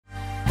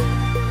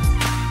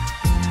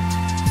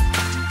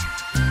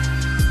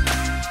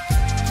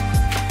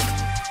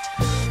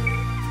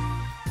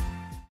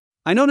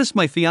I noticed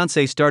my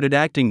fiancée started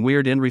acting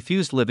weird and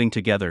refused living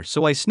together,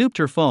 so I snooped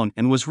her phone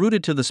and was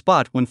rooted to the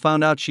spot when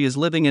found out she is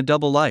living a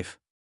double life.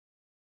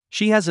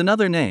 She has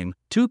another name,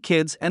 2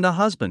 kids and a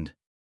husband.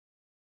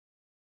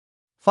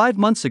 5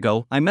 months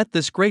ago, I met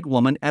this great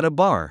woman at a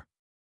bar.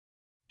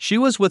 She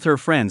was with her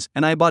friends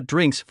and I bought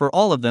drinks for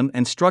all of them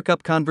and struck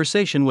up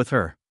conversation with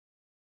her.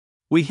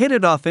 We hit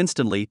it off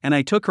instantly and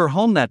I took her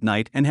home that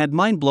night and had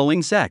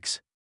mind-blowing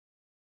sex.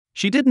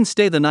 She didn't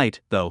stay the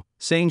night, though,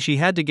 saying she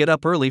had to get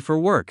up early for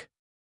work.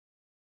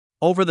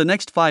 Over the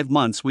next 5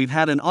 months we've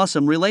had an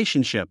awesome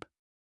relationship.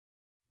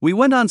 We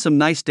went on some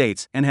nice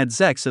dates and had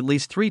sex at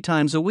least 3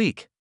 times a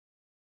week.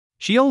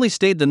 She only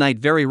stayed the night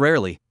very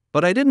rarely,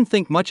 but I didn't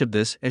think much of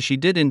this as she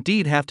did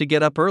indeed have to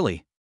get up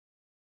early.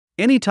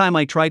 Anytime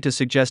I tried to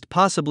suggest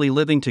possibly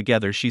living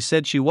together, she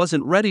said she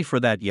wasn't ready for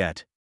that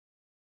yet.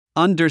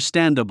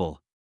 Understandable.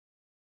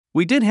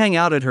 We did hang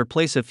out at her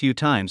place a few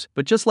times,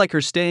 but just like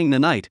her staying the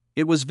night,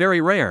 it was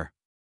very rare.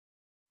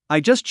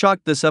 I just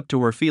chalked this up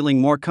to her feeling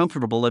more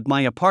comfortable at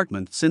my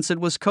apartment since it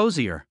was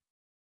cozier.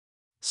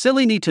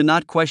 Silly need to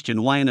not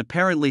question why an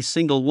apparently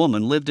single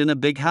woman lived in a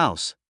big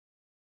house.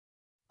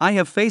 I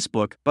have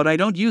Facebook, but I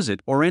don't use it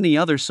or any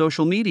other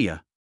social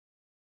media.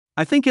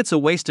 I think it's a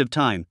waste of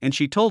time, and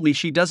she told me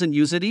she doesn't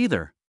use it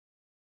either.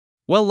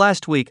 Well,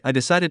 last week I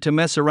decided to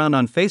mess around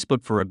on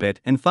Facebook for a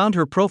bit and found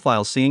her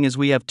profile, seeing as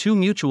we have 2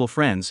 mutual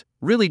friends,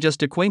 really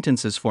just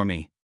acquaintances for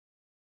me.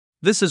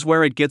 This is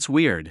where it gets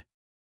weird.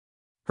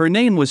 Her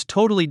name was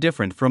totally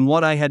different from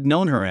what I had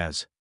known her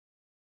as.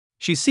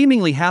 She's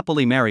seemingly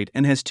happily married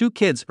and has 2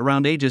 kids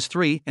around ages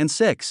 3 and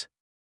 6.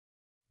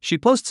 She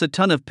posts a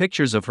ton of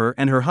pictures of her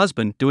and her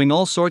husband doing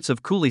all sorts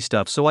of coolie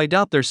stuff, so I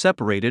doubt they're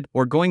separated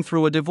or going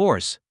through a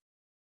divorce.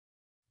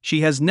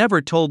 She has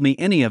never told me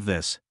any of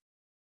this.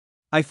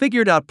 I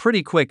figured out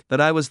pretty quick that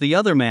I was the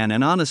other man,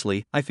 and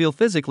honestly, I feel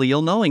physically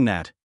ill knowing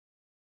that.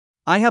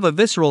 I have a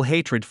visceral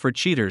hatred for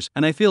cheaters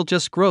and I feel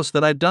just gross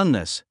that I've done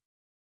this.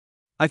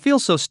 I feel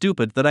so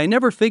stupid that I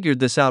never figured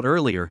this out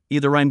earlier.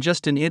 Either I'm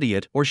just an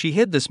idiot or she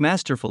hid this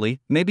masterfully,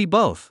 maybe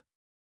both.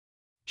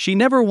 She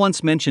never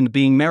once mentioned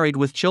being married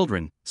with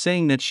children,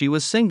 saying that she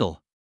was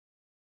single.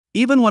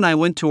 Even when I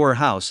went to her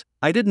house,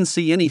 I didn't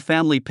see any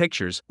family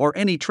pictures or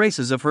any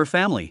traces of her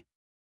family.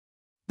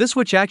 This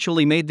which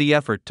actually made the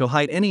effort to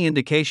hide any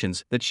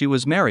indications that she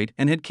was married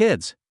and had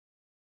kids.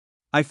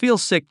 I feel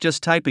sick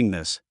just typing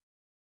this.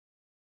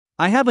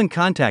 I haven't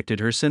contacted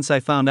her since I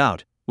found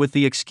out, with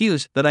the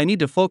excuse that I need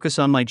to focus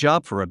on my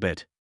job for a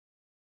bit.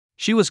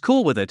 She was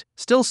cool with it,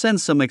 still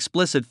sends some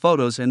explicit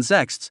photos and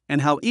texts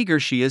and how eager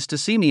she is to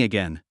see me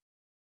again.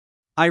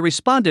 I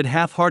responded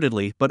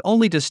half-heartedly, but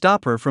only to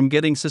stop her from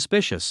getting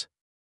suspicious.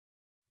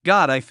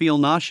 God, I feel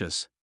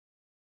nauseous.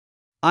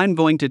 I'm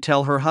going to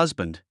tell her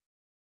husband.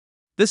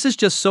 This is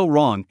just so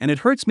wrong, and it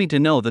hurts me to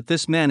know that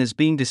this man is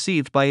being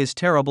deceived by his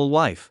terrible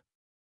wife.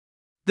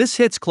 This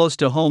hits close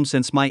to home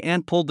since my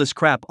aunt pulled this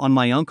crap on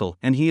my uncle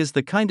and he is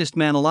the kindest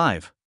man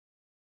alive.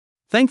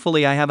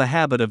 Thankfully, I have a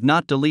habit of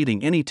not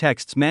deleting any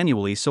texts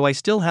manually, so I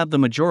still have the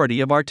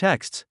majority of our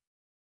texts.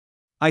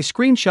 I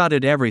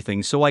screenshotted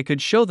everything so I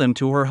could show them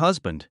to her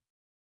husband.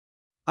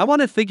 I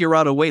want to figure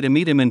out a way to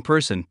meet him in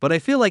person, but I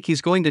feel like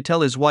he's going to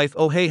tell his wife,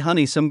 "Oh hey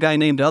honey, some guy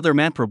named Other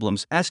Man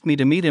Problems asked me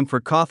to meet him for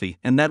coffee,"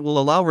 and that will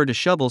allow her to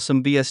shovel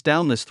some BS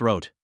down this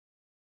throat.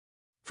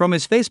 From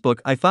his Facebook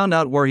I found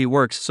out where he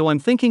works, so I'm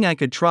thinking I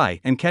could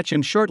try and catch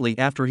him shortly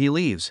after he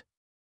leaves.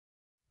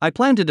 I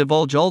plan to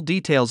divulge all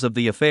details of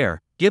the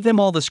affair, give him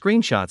all the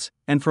screenshots,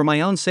 and for my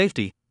own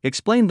safety,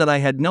 explain that I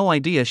had no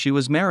idea she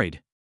was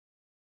married.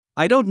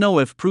 I don't know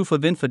if proof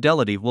of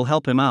infidelity will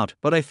help him out,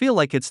 but I feel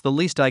like it's the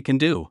least I can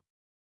do.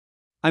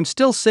 I'm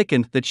still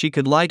sickened that she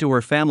could lie to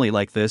her family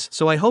like this,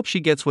 so I hope she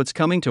gets what's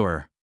coming to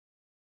her.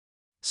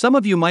 Some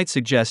of you might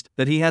suggest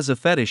that he has a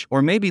fetish,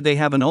 or maybe they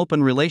have an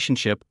open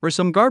relationship, or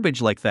some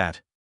garbage like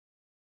that.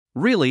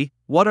 Really,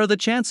 what are the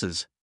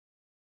chances?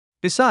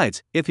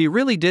 Besides, if he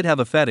really did have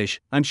a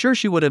fetish, I'm sure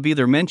she would have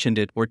either mentioned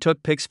it or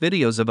took pics,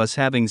 videos of us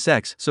having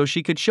sex so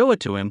she could show it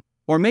to him,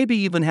 or maybe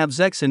even have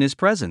sex in his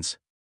presence.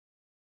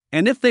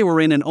 And if they were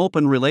in an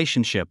open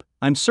relationship,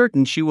 I'm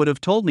certain she would have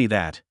told me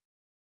that.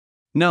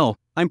 No,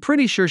 I'm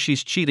pretty sure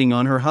she's cheating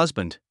on her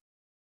husband.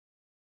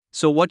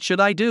 So what should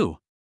I do?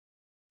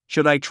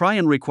 Should I try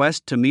and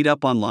request to meet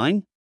up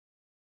online?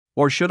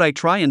 Or should I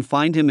try and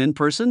find him in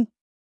person?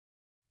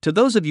 To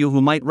those of you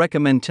who might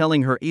recommend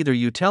telling her either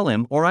you tell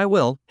him or I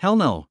will, hell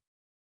no.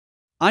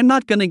 I'm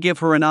not gonna give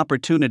her an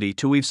opportunity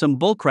to weave some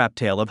bullcrap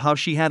tale of how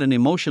she had an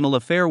emotional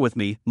affair with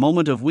me,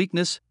 moment of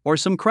weakness, or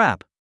some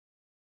crap.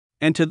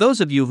 And to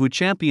those of you who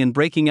champion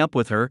breaking up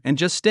with her and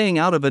just staying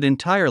out of it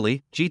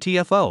entirely,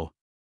 GTFO.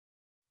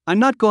 I'm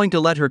not going to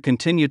let her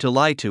continue to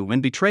lie to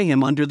and betray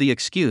him under the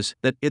excuse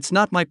that it's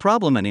not my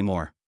problem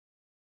anymore.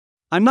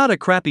 I'm not a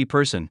crappy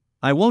person,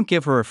 I won't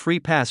give her a free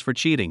pass for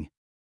cheating.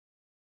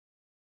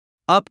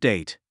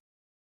 Update.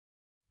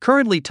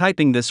 Currently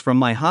typing this from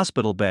my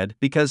hospital bed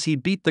because he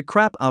beat the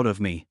crap out of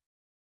me.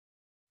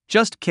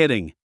 Just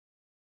kidding.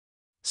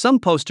 Some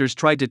posters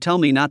tried to tell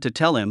me not to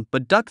tell him,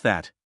 but duck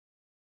that.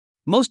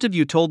 Most of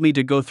you told me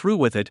to go through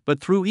with it,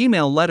 but through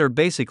email letter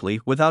basically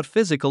without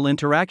physical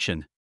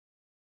interaction.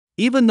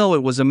 Even though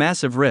it was a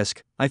massive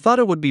risk, I thought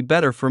it would be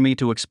better for me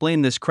to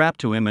explain this crap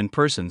to him in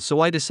person, so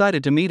I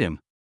decided to meet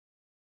him.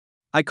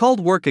 I called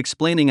work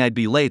explaining I'd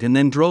be late and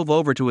then drove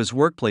over to his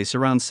workplace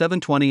around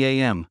 7:20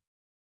 a.m.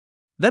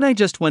 Then I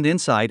just went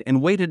inside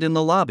and waited in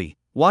the lobby,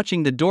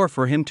 watching the door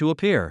for him to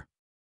appear.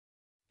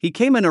 He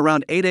came in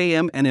around 8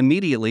 a.m. and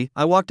immediately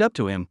I walked up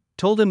to him,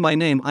 told him my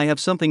name, I have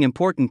something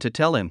important to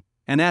tell him,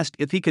 and asked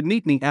if he could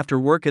meet me after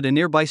work at a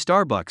nearby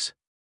Starbucks.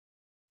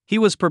 He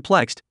was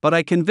perplexed, but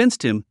I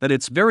convinced him that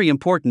it's very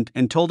important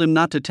and told him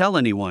not to tell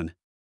anyone.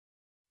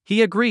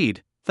 He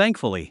agreed,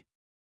 thankfully.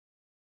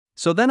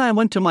 So then I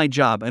went to my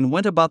job and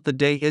went about the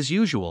day as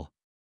usual.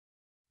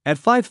 At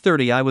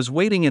 5:30 I was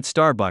waiting at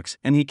Starbucks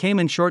and he came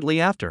in shortly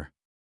after.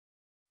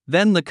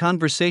 Then the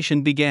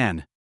conversation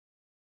began.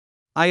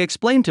 I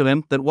explained to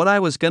him that what I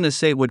was gonna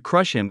say would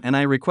crush him and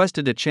I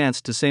requested a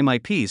chance to say my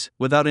piece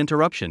without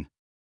interruption.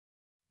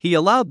 He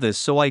allowed this,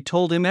 so I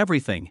told him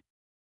everything.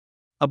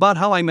 About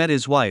how I met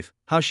his wife,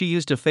 how she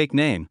used a fake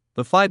name,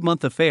 the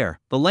 5-month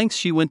affair, the lengths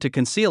she went to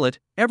conceal it,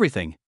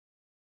 everything.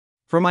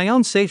 For my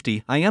own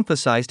safety, I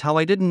emphasized how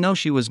I didn't know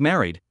she was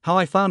married, how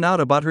I found out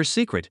about her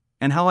secret,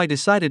 and how I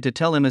decided to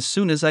tell him as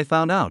soon as I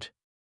found out.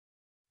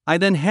 I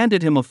then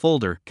handed him a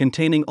folder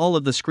containing all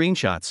of the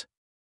screenshots.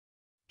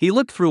 He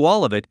looked through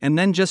all of it and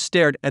then just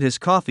stared at his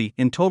coffee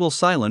in total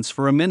silence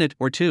for a minute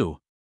or two.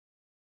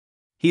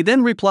 He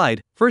then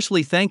replied,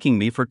 firstly thanking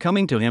me for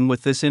coming to him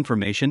with this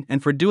information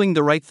and for doing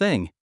the right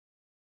thing.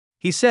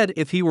 He said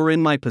if he were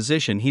in my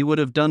position he would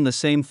have done the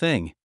same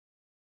thing.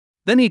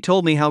 Then he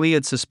told me how he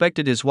had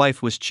suspected his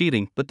wife was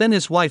cheating, but then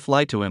his wife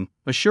lied to him,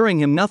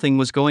 assuring him nothing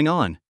was going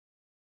on.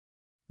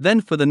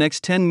 Then for the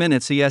next 10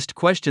 minutes he asked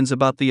questions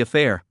about the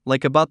affair,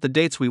 like about the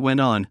dates we went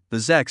on, the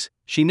sex,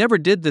 she never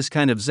did this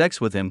kind of sex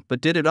with him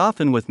but did it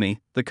often with me,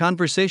 the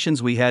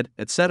conversations we had,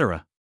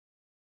 etc.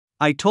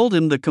 I told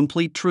him the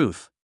complete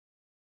truth.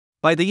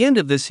 By the end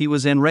of this he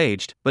was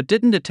enraged, but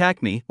didn't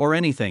attack me or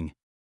anything.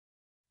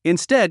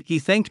 Instead, he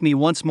thanked me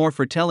once more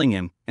for telling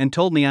him, and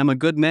told me I'm a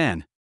good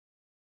man.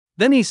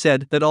 Then he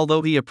said that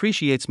although he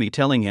appreciates me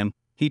telling him,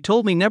 he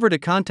told me never to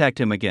contact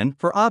him again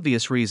for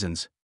obvious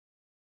reasons.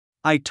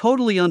 I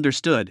totally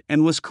understood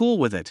and was cool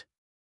with it.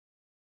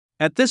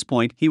 At this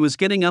point he was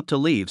getting up to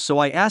leave, so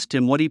I asked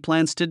him what he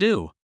plans to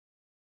do.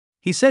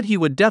 He said he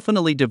would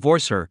definitely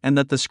divorce her and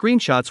that the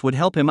screenshots would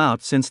help him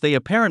out since they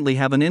apparently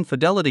have an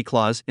infidelity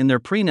clause in their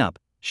prenup.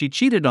 She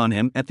cheated on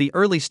him at the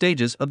early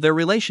stages of their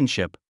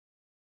relationship.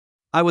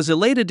 I was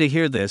elated to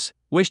hear this,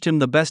 wished him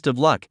the best of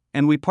luck,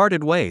 and we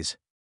parted ways.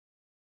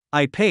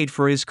 I paid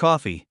for his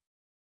coffee.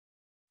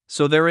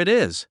 So there it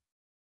is.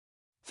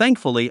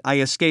 Thankfully, I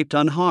escaped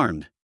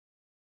unharmed.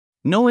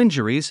 No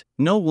injuries,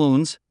 no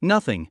wounds,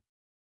 nothing.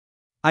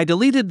 I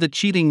deleted the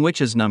cheating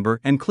witch's number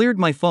and cleared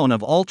my phone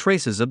of all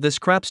traces of this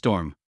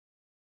crapstorm.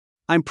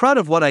 I'm proud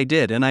of what I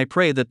did and I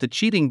pray that the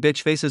cheating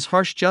bitch faces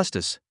harsh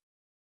justice.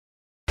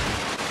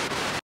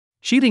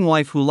 Cheating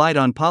wife who lied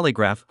on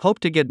Polygraph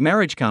hoped to get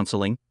marriage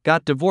counseling,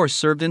 got divorce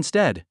served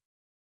instead.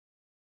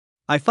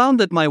 I found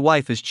that my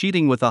wife is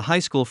cheating with a high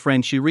school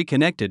friend she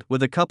reconnected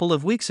with a couple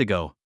of weeks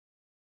ago.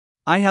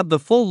 I have the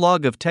full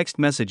log of text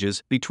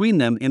messages between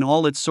them in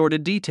all its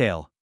sordid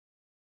detail.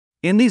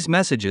 In these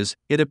messages,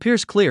 it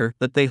appears clear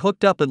that they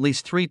hooked up at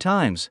least 3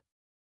 times.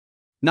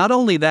 Not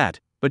only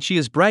that, but she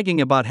is bragging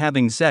about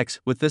having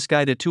sex with this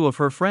guy to 2 of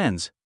her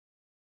friends.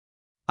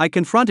 I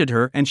confronted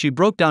her and she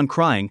broke down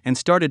crying and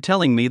started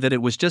telling me that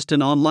it was just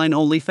an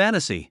online-only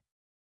fantasy.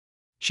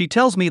 She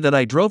tells me that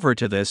I drove her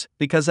to this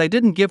because I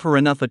didn't give her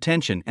enough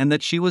attention and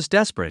that she was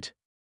desperate.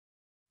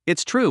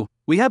 It's true,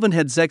 we haven't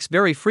had sex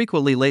very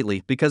frequently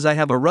lately because I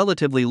have a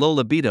relatively low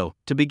libido.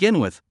 To begin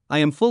with, I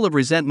am full of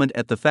resentment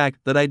at the fact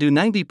that I do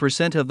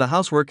 90% of the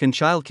housework and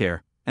childcare,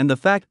 and the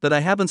fact that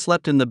I haven't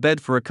slept in the bed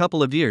for a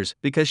couple of years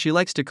because she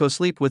likes to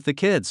co-sleep with the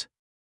kids.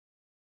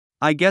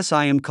 I guess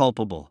I am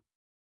culpable.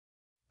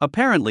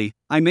 Apparently,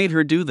 I made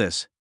her do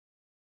this.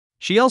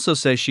 She also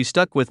says she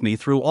stuck with me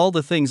through all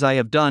the things I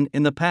have done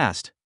in the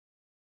past.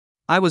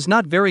 I was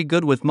not very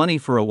good with money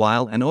for a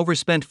while and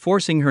overspent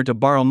forcing her to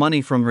borrow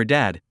money from her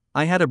dad.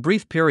 I had a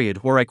brief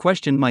period where I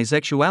questioned my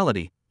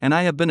sexuality, and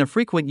I have been a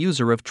frequent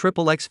user of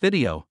XXX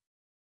video.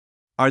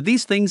 Are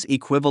these things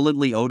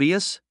equivalently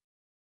odious?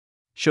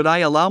 Should I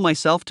allow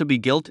myself to be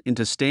guilted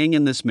into staying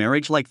in this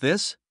marriage like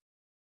this?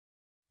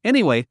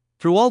 Anyway,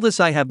 through all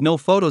this I have no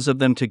photos of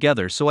them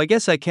together, so I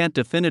guess I can't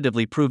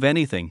definitively prove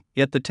anything,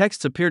 yet the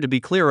texts appear to be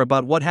clear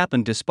about what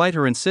happened despite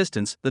her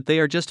insistence that they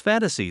are just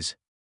fantasies.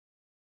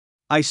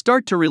 I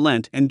start to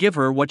relent and give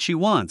her what she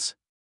wants.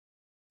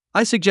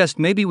 I suggest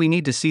maybe we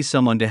need to see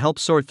someone to help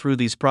sort through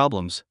these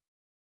problems.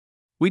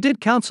 We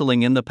did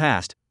counseling in the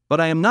past, but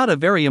I am not a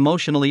very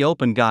emotionally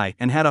open guy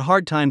and had a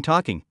hard time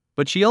talking,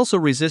 but she also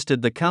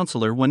resisted the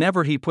counselor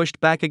whenever he pushed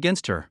back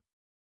against her.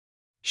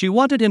 She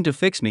wanted him to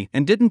fix me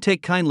and didn't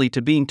take kindly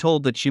to being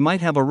told that she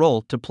might have a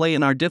role to play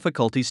in our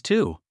difficulties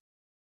too.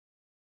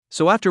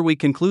 So after we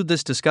conclude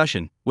this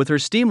discussion, with her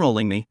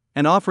steamrolling me,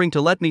 and offering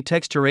to let me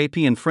text her AP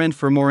and friend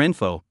for more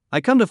info, I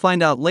come to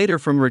find out later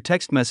from her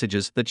text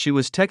messages that she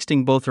was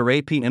texting both her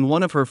AP and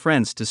one of her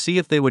friends to see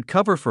if they would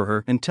cover for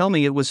her and tell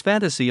me it was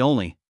fantasy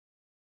only.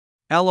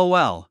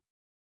 LOL.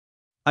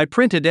 I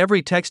printed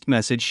every text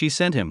message she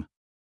sent him.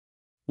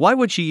 Why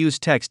would she use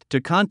text to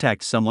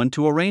contact someone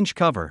to arrange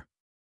cover?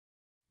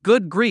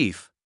 Good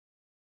grief.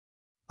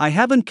 I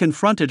haven't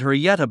confronted her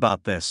yet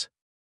about this.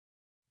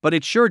 But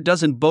it sure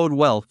doesn't bode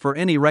well for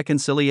any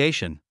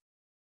reconciliation.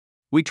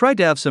 We tried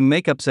to have some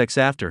makeup sex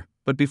after,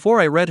 but before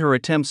I read her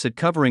attempts at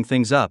covering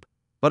things up,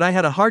 but I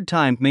had a hard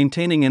time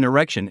maintaining an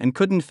erection and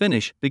couldn't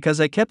finish because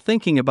I kept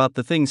thinking about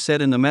the things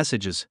said in the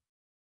messages.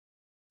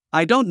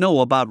 I don't know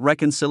about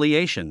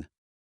reconciliation.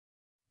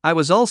 I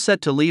was all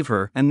set to leave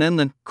her and then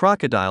the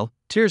crocodile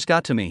tears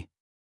got to me.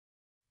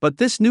 But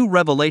this new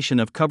revelation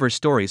of cover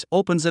stories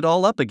opens it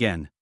all up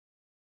again.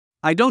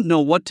 I don't know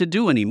what to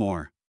do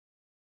anymore.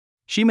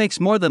 She makes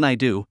more than I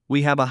do,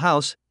 we have a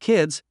house,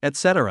 kids,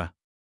 etc.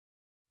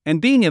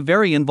 And being a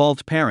very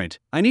involved parent,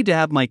 I need to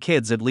have my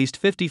kids at least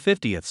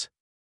 50/50ths.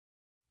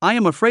 I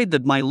am afraid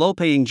that my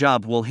low-paying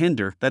job will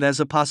hinder that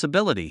as a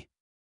possibility.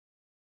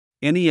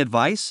 Any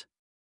advice?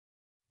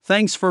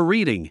 Thanks for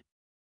reading.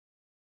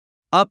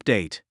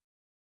 Update.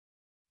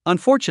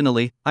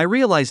 Unfortunately, I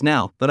realize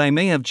now that I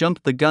may have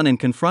jumped the gun in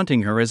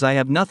confronting her as I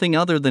have nothing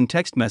other than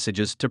text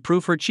messages to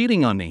prove her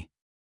cheating on me.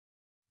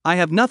 I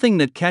have nothing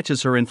that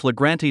catches her in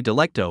flagrante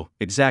delicto,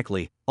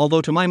 exactly, although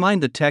to my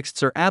mind the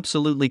texts are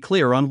absolutely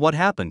clear on what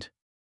happened.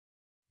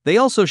 They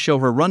also show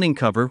her running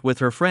cover with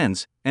her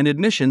friends, and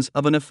admissions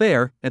of an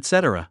affair,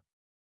 etc.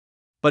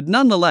 But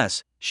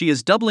nonetheless, she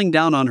is doubling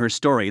down on her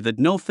story that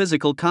no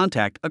physical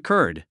contact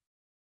occurred.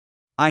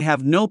 I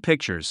have no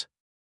pictures.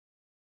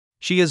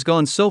 She has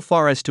gone so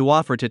far as to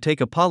offer to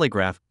take a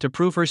polygraph to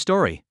prove her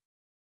story.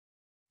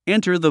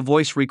 Enter the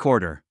voice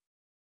recorder.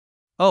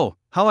 Oh,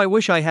 how I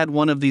wish I had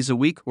one of these a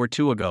week or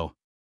two ago.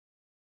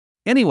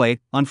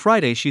 Anyway, on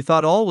Friday she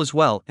thought all was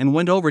well and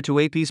went over to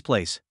AP's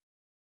place.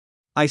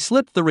 I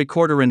slipped the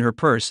recorder in her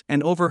purse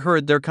and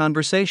overheard their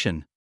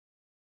conversation.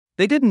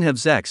 They didn't have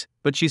sex,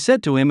 but she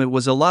said to him it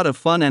was a lot of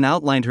fun and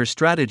outlined her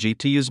strategy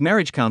to use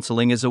marriage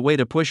counseling as a way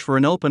to push for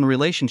an open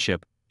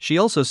relationship. She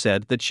also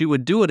said that she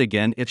would do it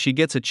again if she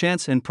gets a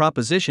chance and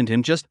propositioned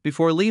him just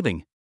before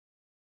leaving.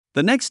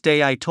 The next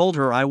day I told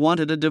her I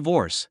wanted a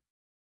divorce.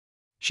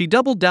 She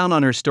doubled down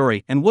on her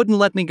story and wouldn't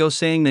let me go,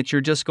 saying that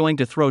you're just going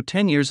to throw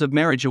 10 years of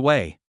marriage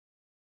away.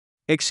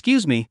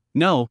 Excuse me,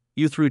 no,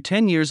 you threw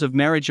 10 years of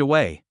marriage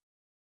away.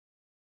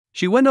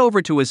 She went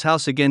over to his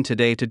house again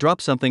today to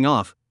drop something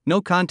off, no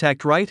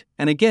contact right,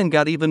 and again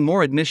got even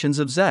more admissions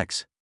of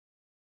sex.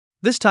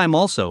 This time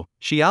also,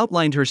 she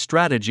outlined her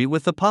strategy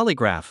with the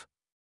polygraph.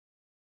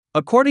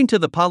 According to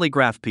the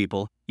polygraph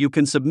people, you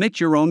can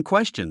submit your own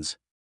questions.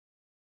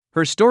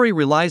 Her story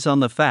relies on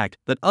the fact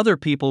that other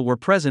people were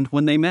present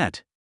when they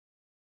met.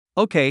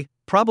 Okay,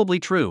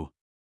 probably true.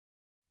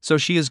 So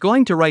she is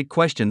going to write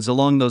questions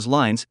along those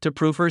lines to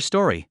prove her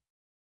story.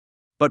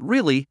 But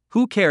really,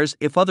 who cares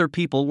if other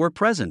people were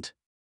present?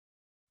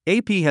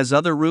 AP has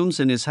other rooms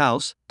in his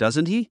house,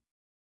 doesn't he?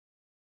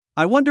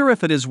 I wonder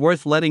if it is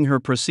worth letting her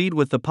proceed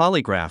with the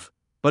polygraph,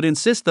 but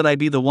insist that I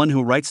be the one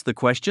who writes the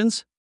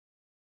questions?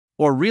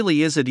 Or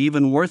really, is it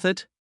even worth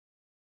it?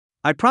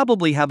 I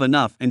probably have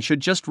enough and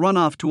should just run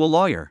off to a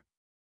lawyer.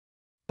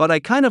 But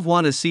I kind of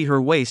want to see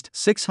her waste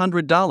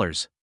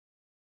 $600.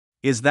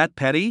 Is that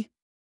petty?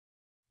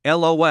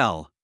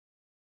 LOL.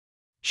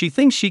 She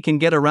thinks she can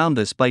get around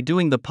this by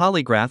doing the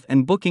polygraph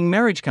and booking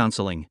marriage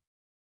counseling.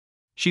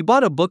 She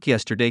bought a book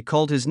yesterday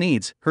called His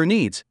Needs, Her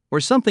Needs,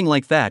 or something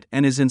like that,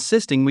 and is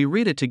insisting we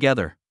read it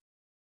together.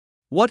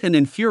 What an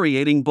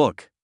infuriating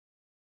book.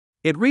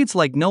 It reads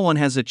like no one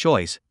has a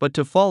choice but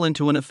to fall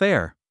into an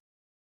affair.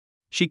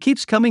 She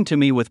keeps coming to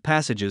me with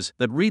passages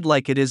that read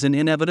like it is an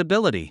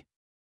inevitability.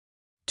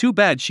 Too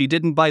bad she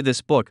didn't buy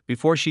this book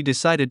before she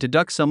decided to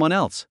duck someone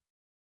else.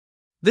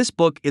 This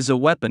book is a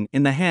weapon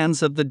in the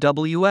hands of the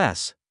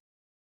WS.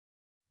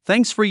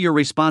 Thanks for your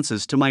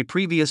responses to my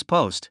previous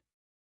post.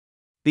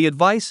 The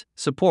advice,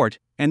 support,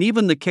 and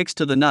even the kicks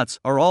to the nuts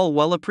are all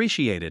well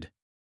appreciated.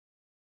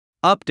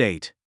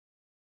 Update.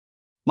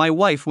 My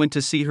wife went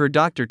to see her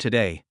doctor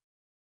today.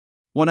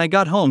 When I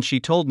got home,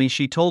 she told me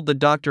she told the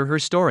doctor her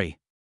story.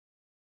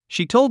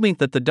 She told me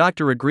that the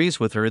doctor agrees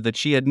with her that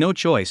she had no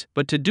choice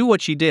but to do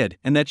what she did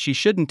and that she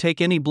shouldn't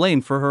take any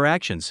blame for her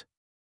actions.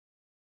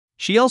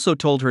 She also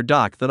told her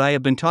doc that I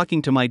have been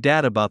talking to my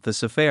dad about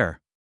this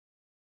affair.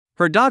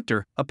 Her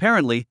doctor,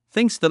 apparently,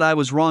 thinks that I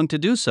was wrong to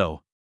do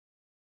so.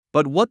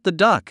 But what the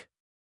duck?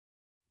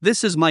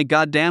 This is my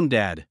goddamn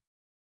dad.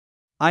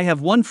 I have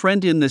one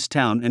friend in this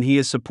town and he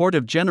is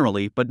supportive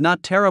generally but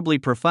not terribly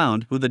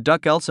profound. Who the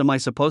duck else am I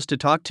supposed to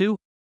talk to?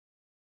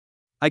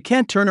 I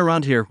can't turn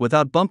around here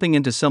without bumping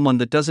into someone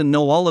that doesn't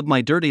know all of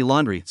my dirty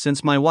laundry,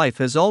 since my wife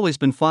has always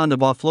been fond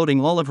of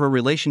offloading all of her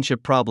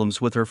relationship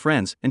problems with her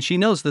friends, and she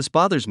knows this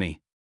bothers me.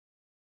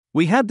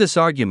 We had this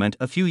argument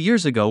a few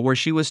years ago where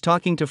she was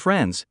talking to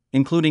friends,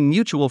 including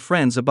mutual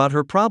friends, about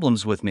her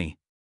problems with me.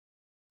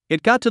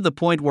 It got to the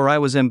point where I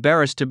was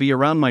embarrassed to be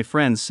around my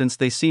friends since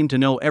they seemed to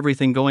know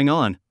everything going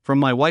on, from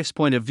my wife's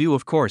point of view,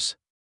 of course.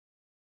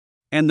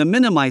 And the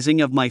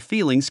minimizing of my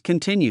feelings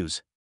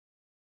continues.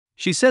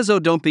 She says, "Oh,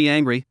 don't be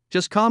angry,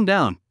 just calm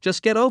down,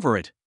 just get over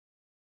it."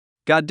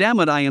 God damn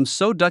it, I am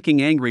so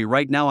ducking angry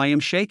right now I am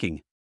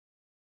shaking.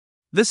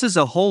 This is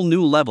a whole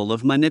new level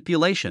of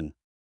manipulation.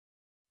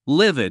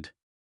 Livid.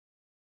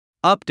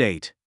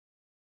 Update.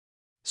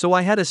 So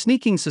I had a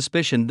sneaking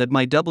suspicion that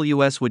my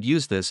WS would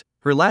use this,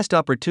 her last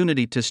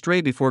opportunity to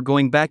stray before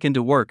going back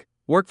into work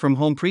from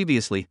home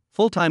previously,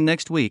 full-time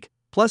next week,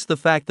 plus the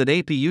fact that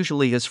AP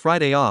usually has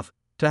Friday off,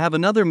 to have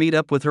another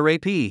meet-up with her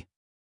AP.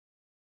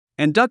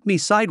 And duck me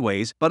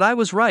sideways, but I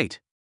was right.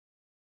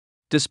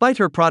 Despite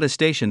her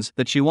protestations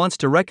that she wants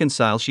to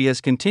reconcile, she has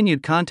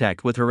continued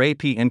contact with her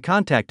AP and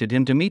contacted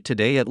him to meet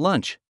today at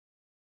lunch.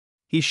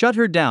 He shut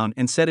her down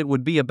and said it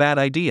would be a bad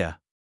idea.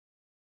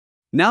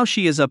 Now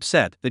she is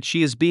upset that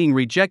she is being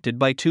rejected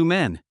by two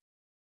men.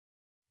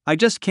 I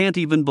just can't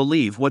even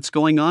believe what's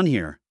going on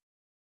here.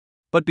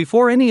 But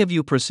before any of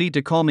you proceed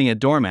to call me a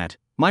doormat,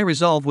 my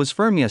resolve was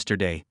firm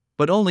yesterday,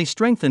 but only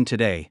strengthened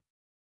today.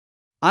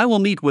 I will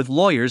meet with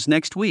lawyers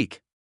next week.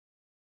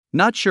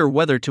 Not sure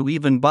whether to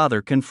even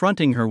bother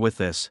confronting her with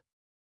this.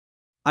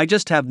 I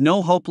just have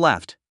no hope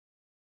left.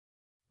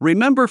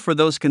 Remember, for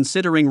those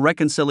considering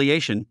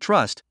reconciliation,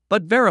 trust,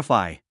 but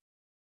verify.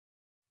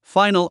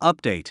 Final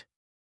update.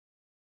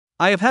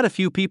 I have had a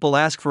few people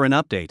ask for an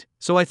update,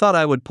 so I thought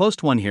I would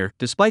post one here,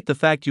 despite the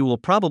fact you will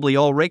probably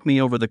all rake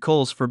me over the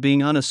coals for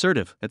being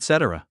unassertive,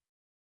 etc.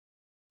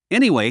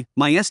 Anyway,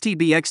 my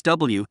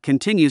STBXW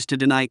continues to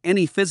deny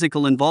any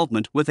physical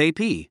involvement with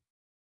AP.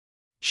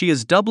 She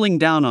is doubling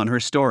down on her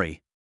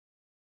story.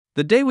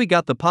 The day we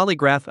got the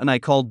polygraph and I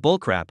called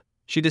bullcrap,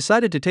 she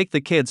decided to take the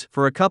kids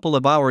for a couple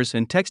of hours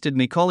and texted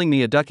me calling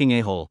me a ducking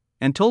a-hole,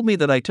 and told me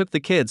that I took the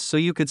kids so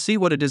you could see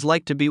what it is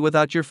like to be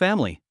without your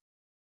family.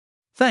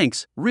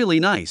 Thanks,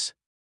 really nice.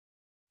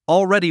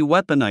 Already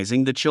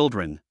weaponizing the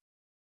children.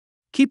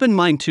 Keep in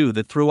mind too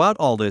that throughout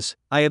all this,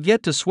 I have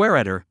yet to swear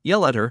at her,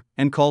 yell at her,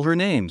 and call her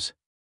names.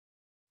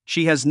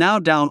 She has now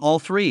down all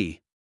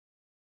three.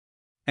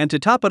 And to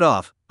top it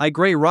off, I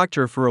grey rocked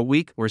her for a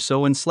week or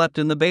so and slept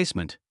in the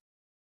basement.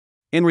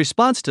 In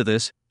response to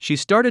this, she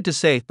started to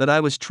say that I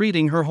was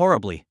treating her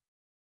horribly.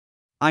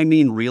 I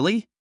mean,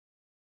 really?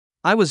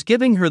 I was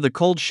giving her the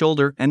cold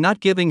shoulder and not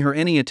giving her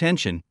any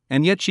attention,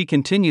 and yet she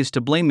continues to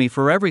blame me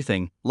for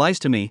everything, lies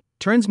to me,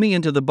 turns me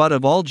into the butt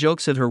of all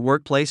jokes at her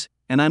workplace,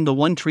 and I'm the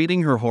one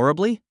treating her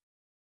horribly?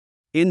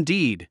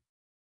 Indeed.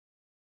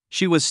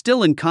 She was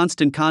still in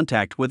constant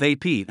contact with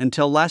AP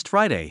until last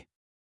Friday.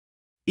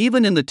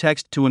 Even in the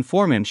text to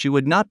inform him she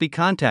would not be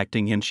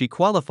contacting him, she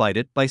qualified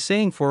it by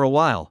saying for a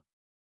while.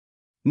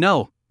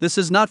 No, this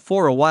is not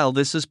for a while,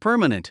 this is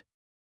permanent.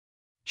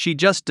 She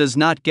just does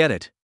not get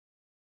it.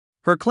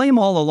 Her claim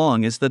all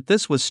along is that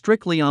this was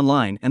strictly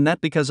online, and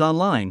that because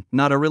online,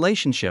 not a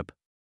relationship.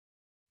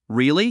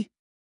 Really?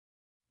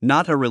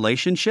 Not a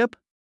relationship?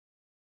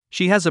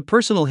 She has a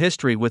personal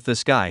history with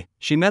this guy,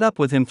 she met up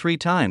with him 3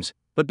 times,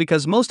 but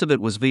because most of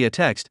it was via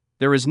text,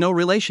 there is no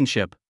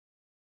relationship.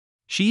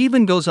 She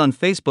even goes on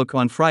Facebook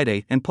on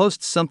Friday and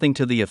posts something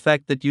to the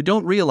effect that you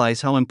don't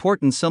realize how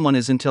important someone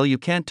is until you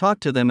can't talk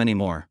to them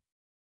anymore.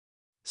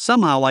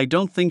 Somehow I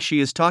don't think she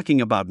is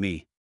talking about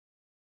me.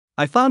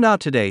 I found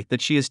out today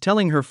that she is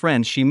telling her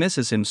friends she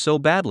misses him so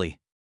badly.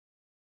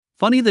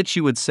 Funny that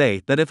she would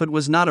say that if it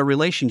was not a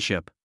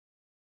relationship.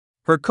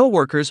 Her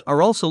coworkers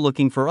are also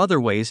looking for other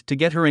ways to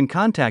get her in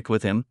contact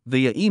with him,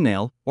 via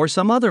email or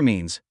some other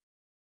means.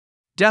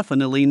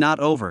 Definitely not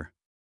over.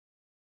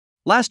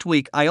 Last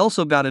week I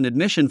also got an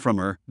admission from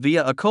her,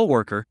 via a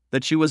coworker,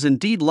 that she was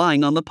indeed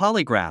lying on the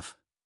polygraph.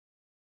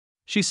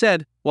 She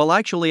said, "Well,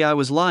 actually I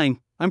was lying,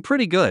 I'm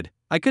pretty good,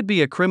 I could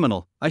be a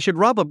criminal, I should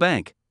rob a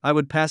bank, I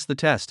would pass the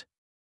test."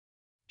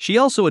 She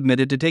also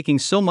admitted to taking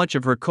so much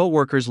of her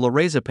coworker's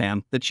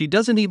lorazepam that she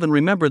doesn't even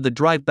remember the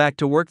drive back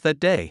to work that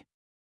day.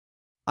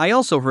 I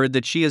also heard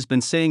that she has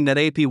been saying that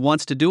AP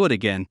wants to do it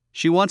again,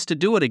 she wants to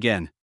do it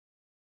again.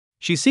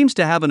 She seems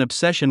to have an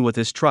obsession with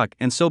his truck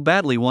and so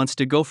badly wants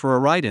to go for a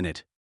ride in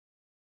it.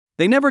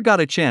 They never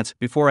got a chance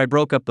before I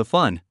broke up the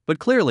fun, but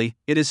clearly,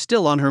 it is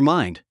still on her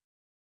mind.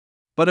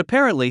 But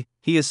apparently,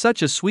 he is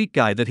such a sweet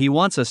guy that he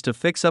wants us to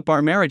fix up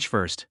our marriage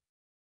first.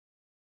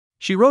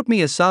 She wrote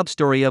me a sob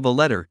story of a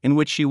letter in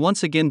which she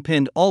once again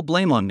pinned all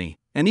blame on me,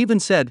 and even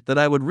said that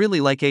I would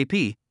really like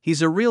AP,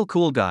 he's a real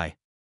cool guy.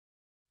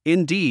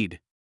 Indeed.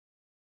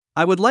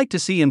 I would like to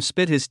see him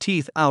spit his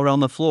teeth out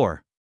on the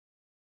floor.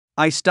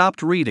 I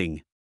stopped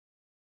reading.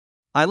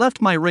 I left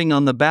my ring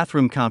on the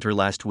bathroom counter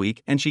last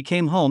week and she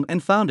came home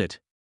and found it.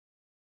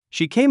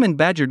 She came and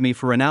badgered me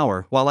for an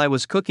hour while I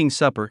was cooking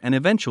supper, and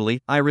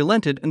eventually I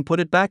relented and put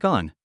it back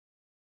on.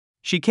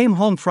 She came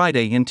home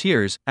Friday in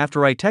tears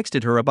after I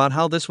texted her about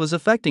how this was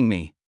affecting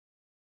me.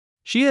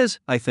 She is,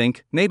 I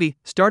think, maybe,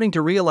 starting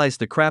to realize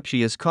the crap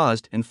she has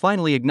caused and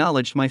finally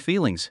acknowledged my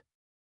feelings.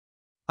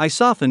 I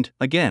softened,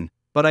 again,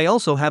 but I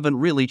also haven't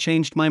really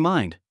changed my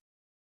mind.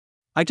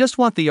 I just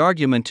want the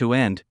argument to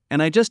end,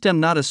 and I just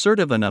am not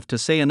assertive enough to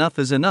say enough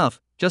is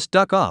enough, just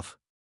duck off.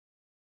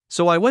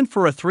 So I went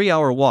for a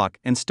 3-hour walk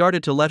and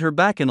started to let her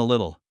back in a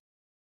little.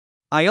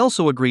 I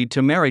also agreed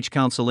to marriage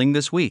counseling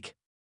this week.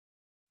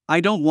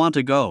 I don't want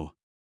to go.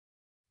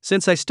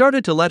 Since I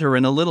started to let her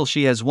in a little,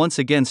 she has once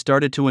again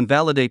started to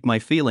invalidate my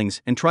feelings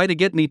and try to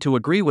get me to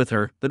agree with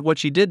her that what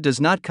she did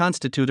does not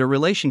constitute a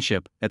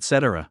relationship,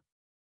 etc.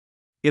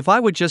 If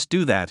I would just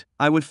do that,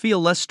 I would feel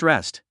less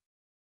stressed.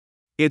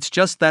 It's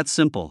just that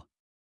simple.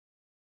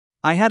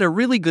 I had a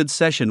really good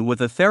session with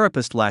a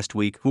therapist last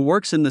week who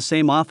works in the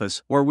same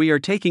office where we are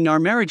taking our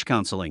marriage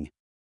counseling.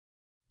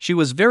 She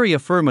was very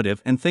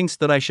affirmative and thinks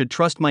that I should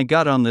trust my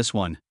gut on this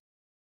one.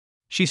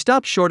 She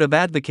stopped short of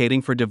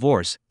advocating for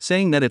divorce,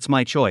 saying that it's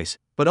my choice,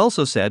 but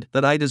also said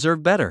that I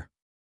deserve better.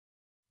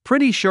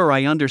 Pretty sure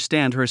I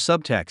understand her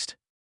subtext.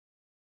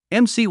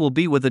 MC will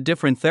be with a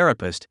different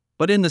therapist,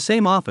 but in the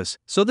same office,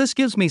 so this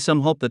gives me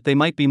some hope that they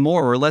might be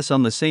more or less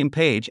on the same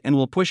page and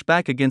will push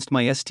back against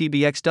my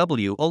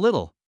STBXW a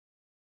little.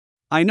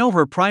 I know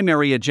her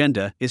primary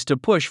agenda is to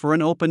push for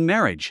an open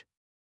marriage.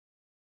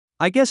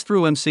 I guess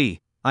through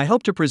MC, I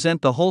hope to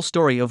present the whole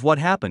story of what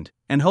happened,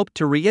 and hope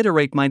to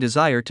reiterate my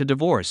desire to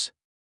divorce.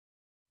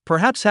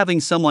 Perhaps having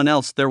someone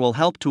else there will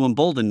help to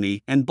embolden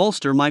me and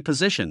bolster my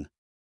position.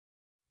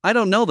 I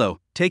don't know though,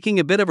 taking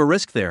a bit of a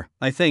risk there,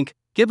 I think,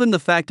 given the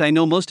fact I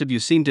know most of you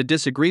seem to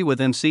disagree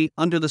with MC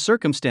under the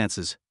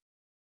circumstances.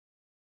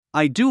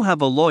 I do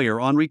have a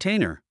lawyer on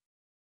retainer.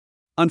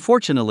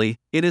 Unfortunately,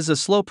 it is a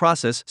slow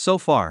process so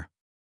far.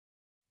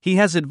 He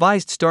has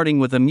advised starting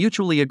with a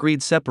mutually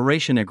agreed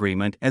separation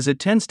agreement as it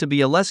tends to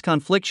be a less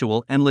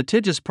conflictual and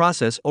litigious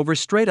process over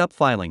straight-up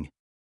filing.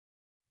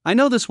 I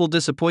know this will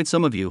disappoint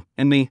some of you,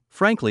 and me,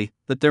 frankly,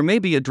 that there may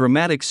be a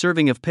dramatic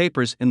serving of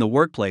papers in the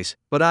workplace,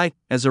 but I,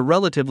 as a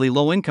relatively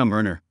low-income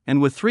earner, and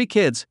with 3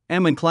 kids,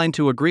 am inclined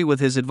to agree with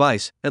his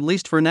advice, at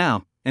least for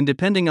now, and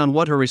depending on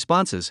what her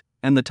response is,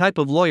 and the type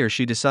of lawyer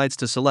she decides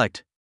to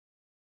select.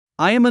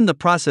 I am in the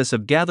process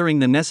of gathering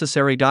the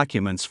necessary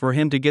documents for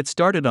him to get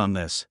started on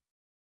this.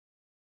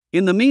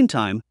 In the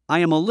meantime, I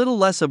am a little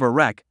less of a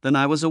wreck than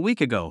I was a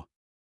week ago.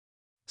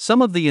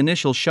 Some of the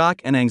initial shock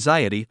and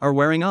anxiety are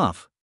wearing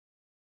off.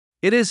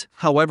 It is,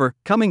 however,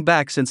 coming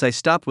back since I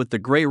stopped with the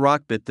gray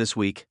rock bit this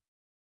week.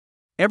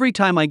 Every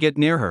time I get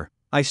near her,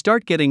 I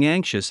start getting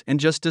anxious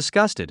and just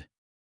disgusted.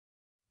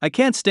 I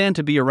can't stand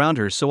to be around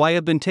her, so I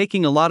have been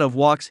taking a lot of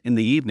walks in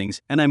the evenings,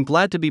 and I'm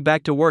glad to be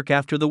back to work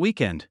after the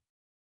weekend.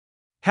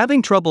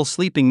 Having trouble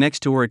sleeping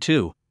next to her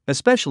too,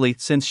 especially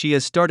since she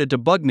has started to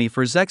bug me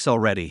for sex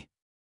already.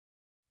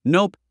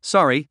 Nope,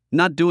 sorry,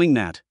 not doing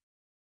that.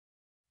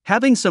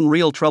 Having some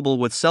real trouble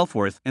with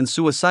self-worth and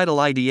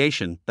suicidal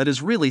ideation that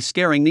is really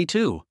scaring me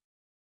too.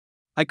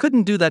 I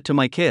couldn't do that to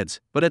my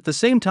kids, but at the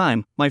same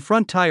time, my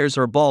front tires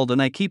are bald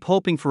and I keep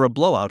hoping for a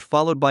blowout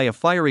followed by a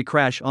fiery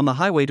crash on the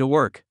highway to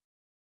work.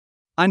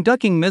 I'm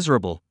ducking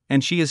miserable,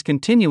 and she is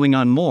continuing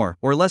on more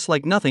or less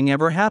like nothing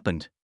ever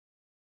happened.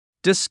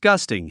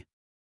 Disgusting.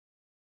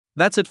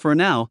 That's it for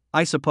now,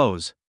 I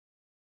suppose.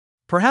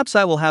 Perhaps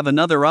I will have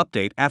another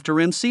update after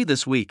MC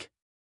this week.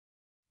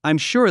 I'm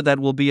sure that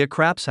will be a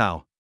craps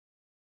how.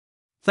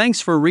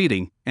 Thanks for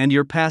reading, and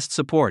your past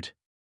support.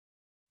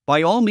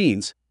 By all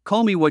means,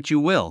 call me what you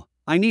will,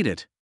 I need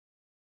it.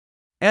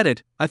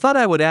 Edit, I thought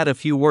I would add a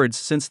few words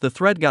since the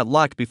thread got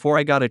locked before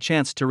I got a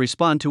chance to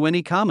respond to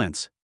any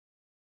comments.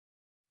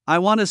 I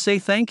want to say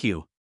thank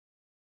you.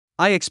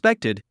 I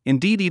expected,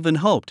 indeed even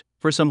hoped,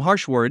 for some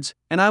harsh words,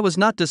 and I was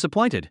not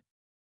disappointed.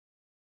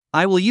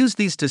 I will use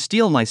these to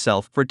steel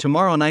myself for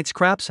tomorrow night's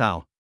craps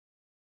how.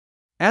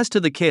 As to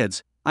the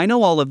kids, I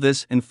know all of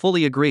this and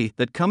fully agree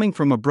that coming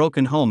from a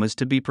broken home is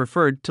to be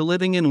preferred to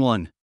living in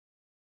one.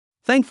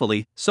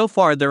 Thankfully, so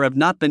far there have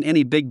not been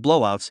any big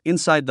blowouts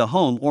inside the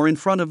home or in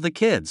front of the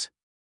kids.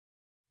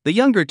 The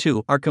younger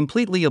two are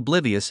completely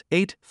oblivious,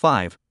 8,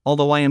 5,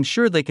 although I am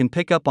sure they can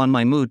pick up on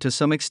my mood to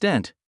some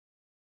extent.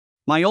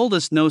 My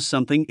oldest knows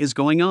something is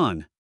going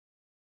on.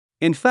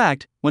 In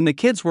fact, when the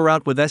kids were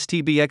out with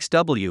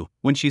STBXW,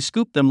 when she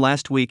scooped them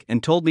last week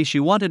and told me she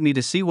wanted me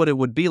to see what it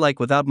would be like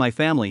without my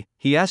family,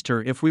 he asked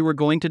her if we were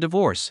going to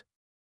divorce.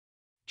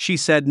 She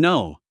said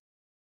no.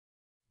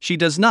 She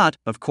does not,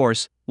 of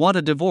course, want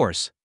a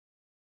divorce.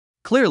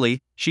 Clearly,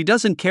 she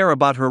doesn't care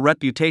about her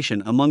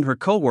reputation among her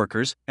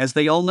co-workers, as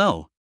they all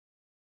know.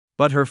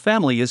 But her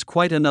family is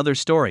quite another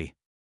story.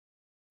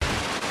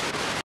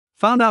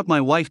 Found out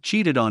my wife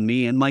cheated on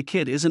me and my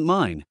kid isn't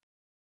mine.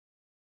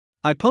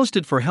 I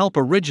posted for help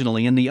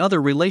originally in the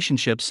other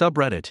relationship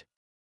subreddit.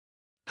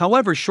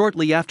 However,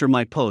 shortly after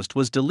my post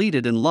was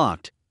deleted and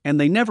locked, and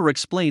they never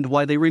explained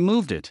why they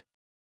removed it.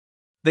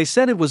 They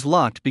said it was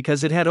locked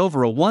because it had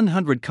over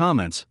 100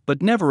 comments,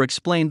 but never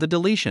explained the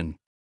deletion.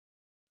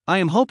 I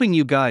am hoping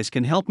you guys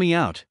can help me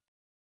out.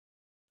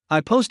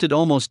 I posted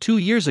almost 2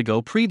 years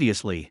ago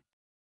previously.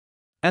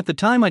 At the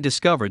time I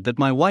discovered that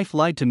my wife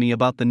lied to me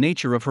about the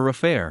nature of her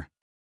affair.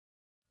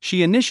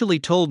 She initially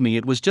told me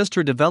it was just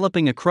her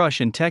developing a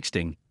crush and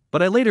texting,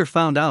 but I later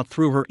found out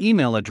through her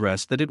email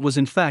address that it was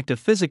in fact a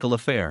physical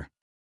affair.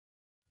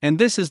 And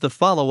this is the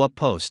follow-up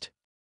post.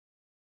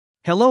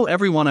 Hello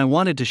everyone, I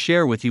wanted to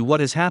share with you what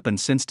has happened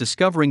since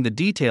discovering the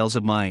details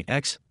of my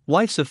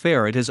ex-wife's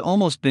affair. It has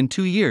almost been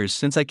 2 years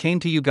since I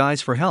came to you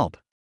guys for help.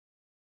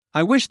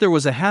 I wish there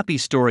was a happy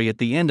story at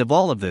the end of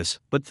all of this,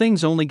 but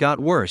things only got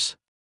worse.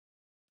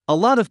 A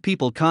lot of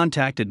people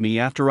contacted me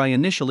after I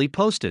initially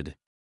posted.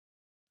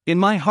 In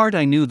my heart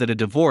I knew that a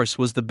divorce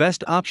was the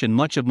best option.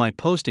 Much of my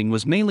posting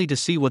was mainly to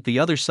see what the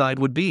other side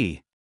would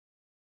be.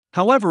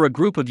 However, a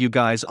group of you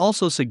guys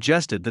also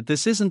suggested that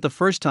this isn't the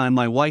first time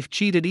my wife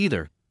cheated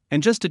either,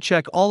 and just to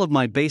check all of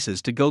my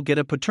bases to go get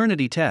a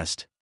paternity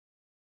test.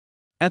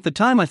 At the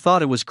time I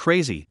thought it was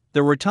crazy.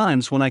 There were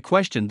times when I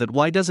questioned that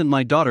why doesn't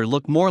my daughter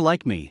look more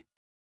like me?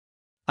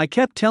 I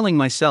kept telling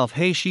myself,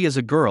 hey, she is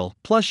a girl,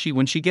 plus she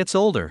when she gets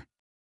older.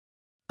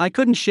 I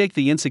couldn't shake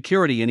the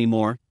insecurity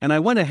anymore, and I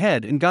went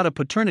ahead and got a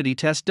paternity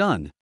test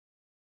done.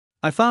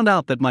 I found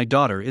out that my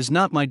daughter is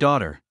not my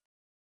daughter.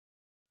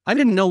 I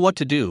didn't know what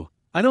to do.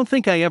 I don't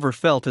think I ever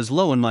felt as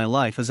low in my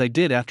life as I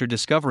did after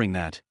discovering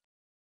that.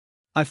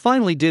 I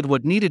finally did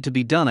what needed to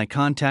be done. I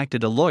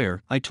contacted a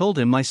lawyer. I told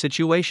him my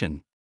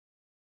situation.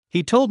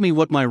 He told me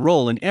what my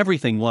role in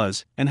everything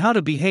was and how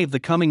to behave the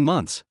coming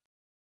months.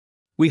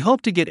 We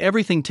hope to get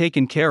everything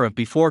taken care of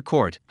before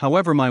court.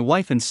 However, my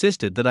wife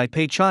insisted that I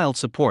pay child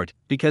support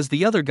because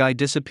the other guy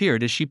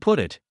disappeared, as she put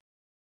it.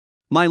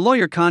 My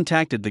lawyer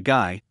contacted the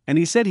guy, and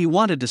he said he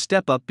wanted to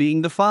step up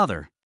being the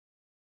father.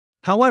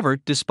 However,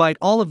 despite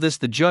all of this,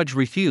 the judge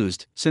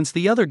refused, since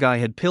the other guy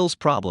had pills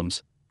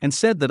problems, and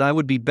said that I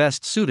would be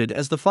best suited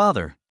as the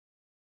father.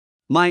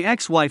 My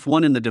ex-wife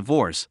won in the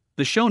divorce.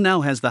 The show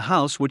now has the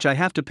house which I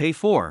have to pay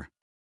for.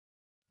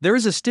 There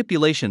is a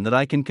stipulation that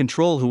I can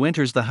control who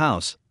enters the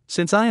house.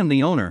 Since I am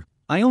the owner,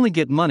 I only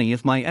get money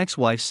if my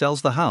ex-wife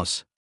sells the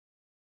house.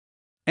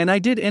 And I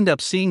did end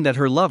up seeing that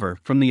her lover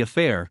from the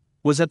affair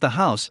was at the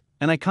house,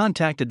 and I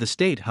contacted the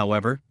state.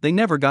 However, they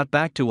never got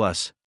back to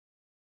us.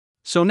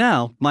 So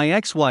now, my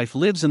ex-wife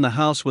lives in the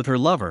house with her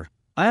lover.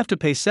 I have to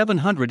pay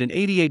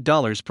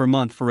 $788 per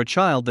month for a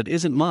child that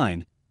isn't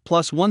mine,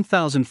 plus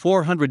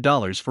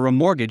 $1,400 for a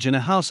mortgage in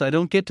a house I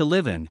don't get to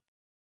live in.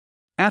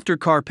 After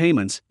car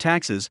payments,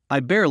 taxes, I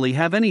barely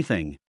have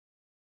anything.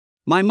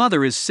 My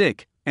mother is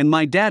sick, and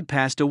my dad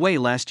passed away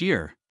last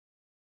year.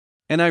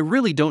 And I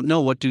really don't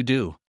know what to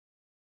do.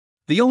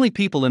 The only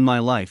people in my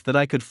life that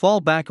I could fall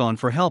back on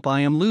for help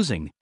I am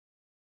losing.